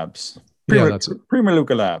Luca Labs. That's it. Prima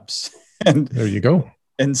Luca Labs. And there you go.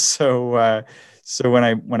 And so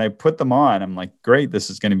when I put them on, I'm like, great,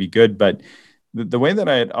 this is going to be good. But the way that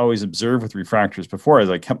I had always observed with refractors before is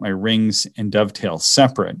I kept my rings and dovetail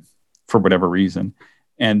separate for whatever reason.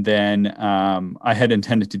 And then I had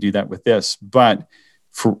intended to do that with this, but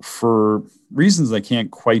for reasons I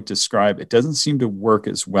can't quite describe, it doesn't seem to work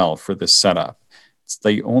as well for this setup. It's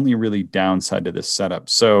the only really downside to this setup.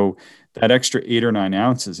 So that extra 8 or 9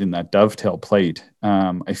 ounces in that dovetail plate,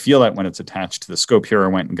 I feel that when it's attached to the scope here, I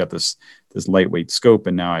went and got this lightweight scope,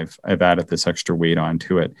 and now I've added this extra weight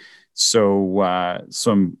onto it. So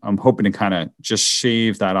I'm hoping to kind of just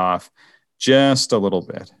shave that off just a little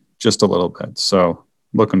bit. So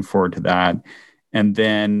looking forward to that. And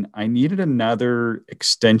then I needed another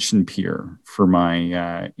extension pier for my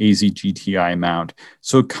AZ GTI mount.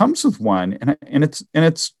 So it comes with one, and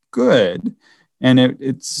it's good. And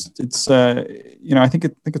it's I think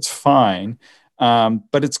it's fine,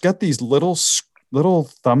 but it's got these little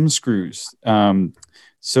thumb screws.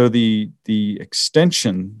 So the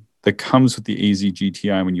extension that comes with the AZ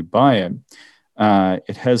GTI when you buy it,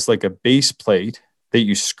 it has like a base plate that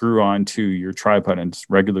you screw onto your tripod, and it's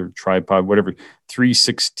regular tripod, whatever,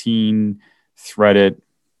 316 threaded.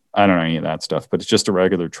 I don't know any of that stuff, but it's just a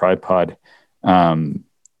regular tripod.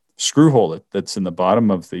 Screw hole that's in the bottom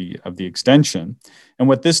of the extension. And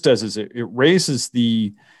what this does is it raises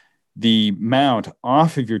the mount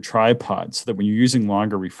off of your tripod so that when you're using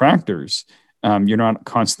longer refractors, you're not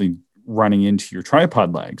constantly running into your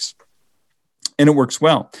tripod legs. And it works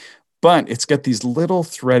well. But it's got these little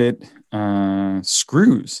threaded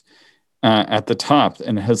screws at the top,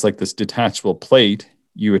 and it has like this detachable plate.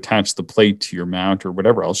 You attach the plate to your mount or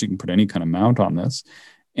whatever else. You can put any kind of mount on this.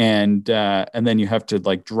 And then you have to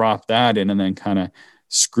like drop that in and then kind of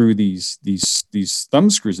screw these thumb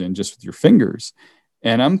screws in just with your fingers.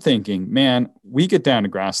 And I'm thinking, man, we get down to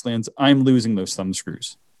grasslands, I'm losing those thumb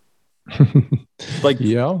screws. Like,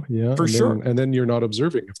 yeah, for sure. And then you're not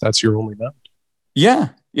observing if that's your only mount. Yeah,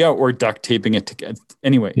 or duct taping it together.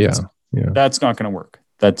 Anyway, that's not going to work.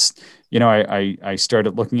 That's, I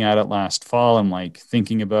started looking at it last fall and like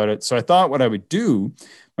thinking about it. So I thought what I would do,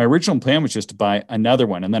 my original plan was just to buy another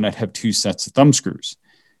one, and then I'd have 2 sets of thumb screws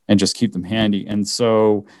and just keep them handy. And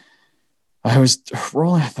so I was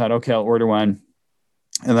rolling. I thought, okay, I'll order one.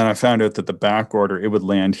 And then I found out that the back order, it would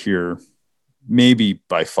land here maybe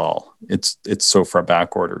by fall. It's so far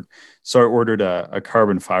back ordered. So I ordered a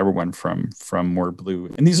carbon fiber one from More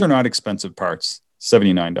Blue. And these are not expensive parts,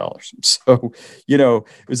 $79. So,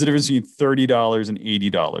 it was a difference between $30 and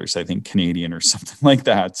 $80, I think, Canadian or something like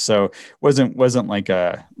that. So it wasn't like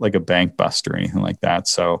a bank bust or anything like that.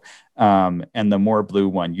 So, and the More Blue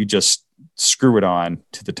one, you just screw it on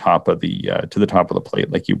to the top of the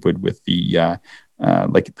plate like you would with the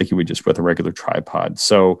like you would just with a regular tripod.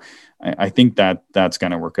 So I think that's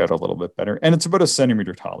going to work out a little bit better, and it's about a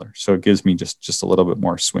centimeter taller, so it gives me just a little bit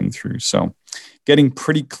more swing through. So getting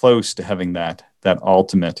pretty close to having that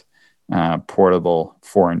ultimate portable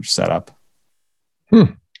 4-inch setup.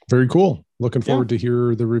 Very cool. Looking forward Yeah. to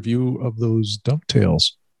hear the review of those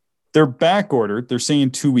dovetails. They're back ordered. They're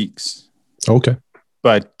saying 2 weeks, Okay.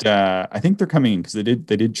 but I think they're coming in because they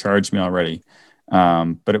did charge me already.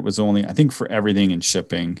 But it was only, I think, for everything and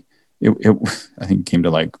shipping, it I think came to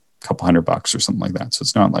like a couple $100 or something like that. So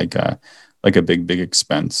it's not like a big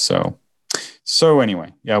expense. So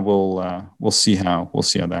anyway, yeah, we'll see how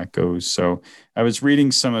that goes. So I was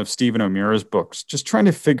reading some of Stephen O'Meara's books, just trying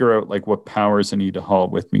to figure out like what powers I need to haul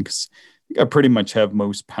with me, because I think I pretty much have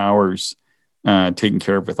most powers taken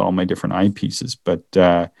care of with all my different eyepieces. But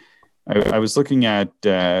I was looking at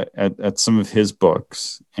some of his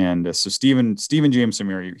books, and so Stephen James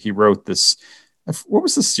O'Meara, he wrote this. What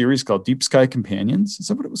was the series called? Deep Sky Companions? Is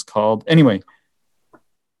that what it was called? Anyway,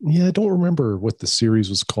 Yeah, I don't remember what the series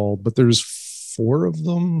was called, but there's 4 of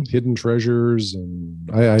them: Hidden Treasures, and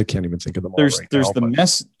I can't even think of them all right there's now. the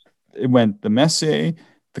mess. It went the Messier,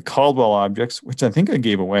 the Caldwell objects, which I think I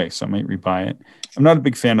gave away, so I might rebuy it. I'm not a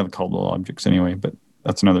big fan of the Caldwell objects anyway, but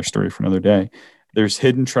that's another story for another day. There's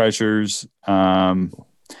Hidden Treasures.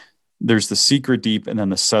 There's the Secret Deep, and then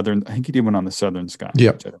the Southern. I think he did one on the Southern Sky.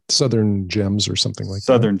 Yeah, Southern Gems or something like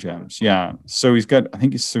Southern Gems. Yeah. So he's got.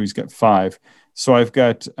 He's got 5. So I've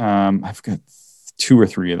got 2 or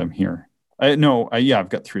 3 of them here. I've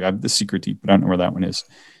got 3. I have the Secret Deep, but I don't know where that one is.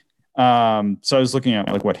 So I was looking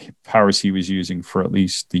at like what powers he was using for at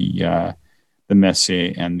least the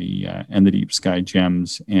Messier and the Deep Sky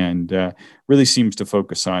Gems, and really seems to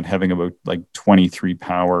focus on having about like 23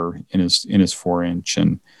 power in his 4-inch,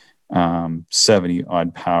 and 70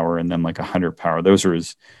 odd power, and then like 100 power. Those are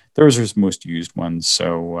his most used ones.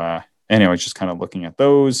 So anyway, I was just kind of looking at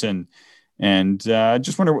those, and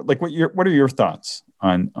just wonder like what are your thoughts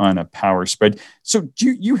on a power spread? So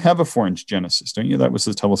you have a 4-inch Genesis, don't you? That was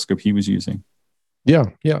the telescope he was using. Yeah.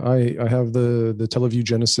 I have the Teleview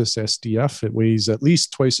Genesis SDF. It weighs at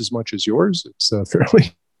least twice as much as yours. It's it's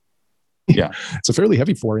a fairly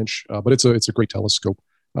heavy 4-inch, but it's a great telescope.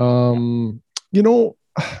 I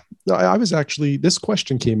was actually, this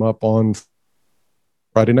question came up on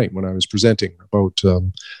Friday night when I was presenting about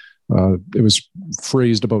it was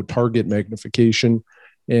phrased about target magnification,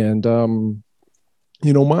 and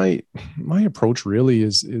my approach really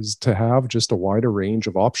is to have just a wider range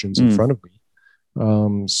of options in front of me,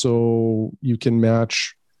 so you can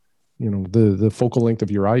match the focal length of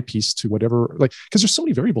your eyepiece to whatever, like, because there's so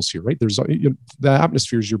many variables here, right? There's the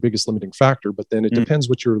atmosphere is your biggest limiting factor, but then it depends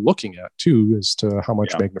what you're looking at too, as to how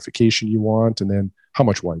much magnification you want, and then how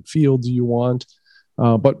much wide field do you want.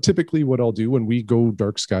 But typically what I'll do when we go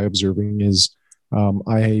dark sky observing is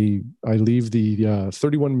I leave the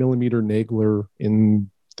 31 millimeter Nagler in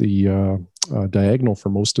the diagonal for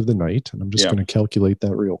most of the night, and I'm just going to calculate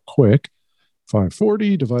that real quick.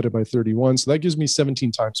 540 divided by 31. So that gives me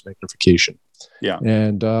 17 times magnification. Yeah.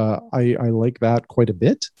 And I like that quite a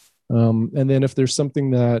bit. And then if there's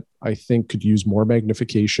something that I think could use more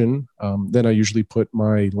magnification, then I usually put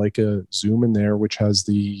my Leica zoom in there, which has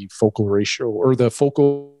the focal ratio or the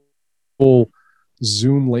focal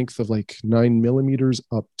zoom length of like 9 millimeters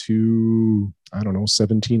up to,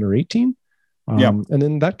 17 or 18. And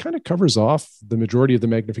then that kind of covers off the majority of the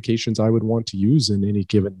magnifications I would want to use in any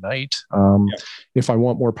given night. If I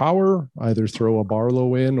want more power, either throw a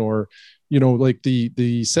Barlow in, or, like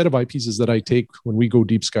the set of eyepieces that I take when we go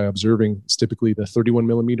deep sky observing is typically the 31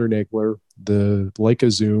 millimeter Nagler, the Leica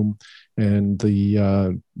zoom, and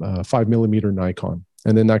the 5 millimeter Nikon.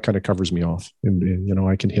 And then that kind of covers me off. And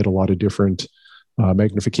I can hit a lot of different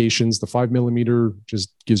magnifications. The 5 millimeter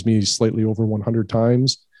just gives me slightly over 100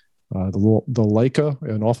 times. The Leica,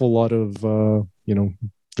 an awful lot of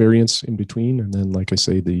variance in between, and then, like I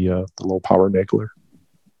say, the low power Nagler.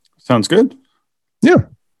 Sounds good. Yeah,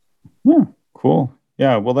 cool.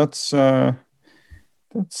 Yeah, well, that's I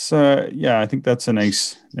think that's a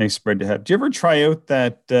nice spread to have. Do you ever try out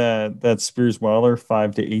that Spears Weller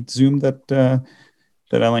 5-8 zoom that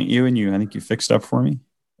I lent you, and I think you fixed up for me?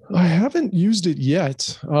 I haven't used it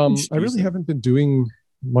yet. I really haven't been doing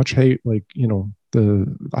much I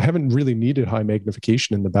haven't really needed high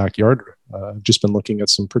magnification in the backyard. I've just been looking at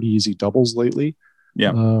some pretty easy doubles lately.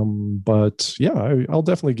 Yeah. But yeah, I'll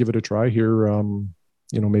definitely give it a try here.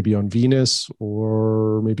 Maybe on Venus,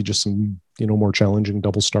 or maybe just some, more challenging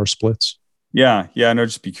double star splits. Yeah. No,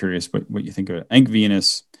 just be curious what you think of it. I think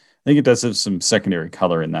Venus, think it does have some secondary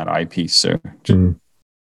color in that eyepiece. So just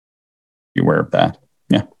be aware of that.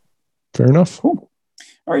 Yeah. Fair enough. Cool.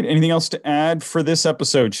 All right. Anything else to add for this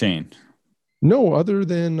episode, Shane? No, other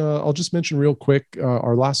than I'll just mention real quick,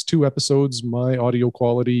 our last 2 episodes, my audio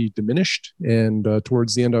quality diminished, and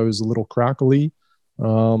towards the end, I was a little crackly.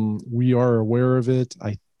 We are aware of it.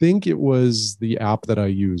 I think it was the app that I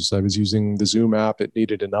used. I was using the Zoom app. It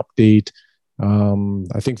needed an update.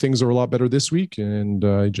 I think things are a lot better this week, and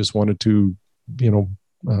I just wanted to,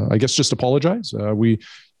 I guess just apologize.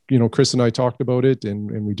 Chris and I talked about it,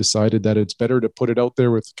 and we decided that it's better to put it out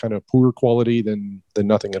there with kind of poor quality than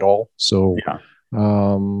nothing at all. So, Yeah.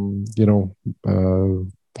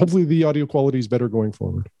 Hopefully the audio quality is better going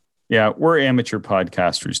forward. Yeah, we're amateur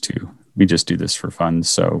podcasters too. We just do this for fun,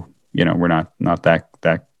 so we're not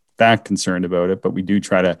that concerned about it. But we do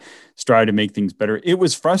try to strive to make things better. It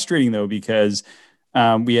was frustrating though because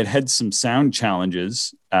we had some sound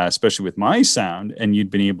challenges, especially with my sound, and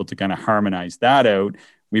you'd been able to kind of harmonize that out.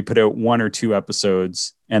 We put out 1 or 2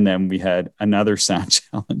 episodes, and then we had another sound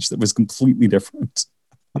challenge that was completely different.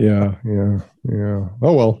 Yeah.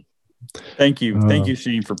 Oh, well. Thank you,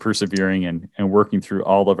 Shane, for persevering and working through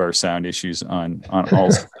all of our sound issues on all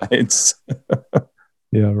sides.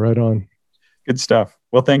 Yeah, right on. Good stuff.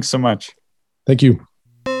 Well, thanks so much. Thank you.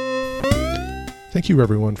 Thank you,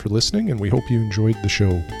 everyone, for listening, and we hope you enjoyed the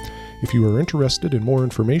show. If you are interested in more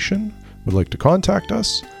information, would like to contact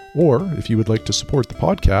us, or if you would like to support the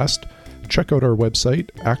podcast, check out our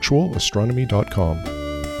website, actualastronomy.com.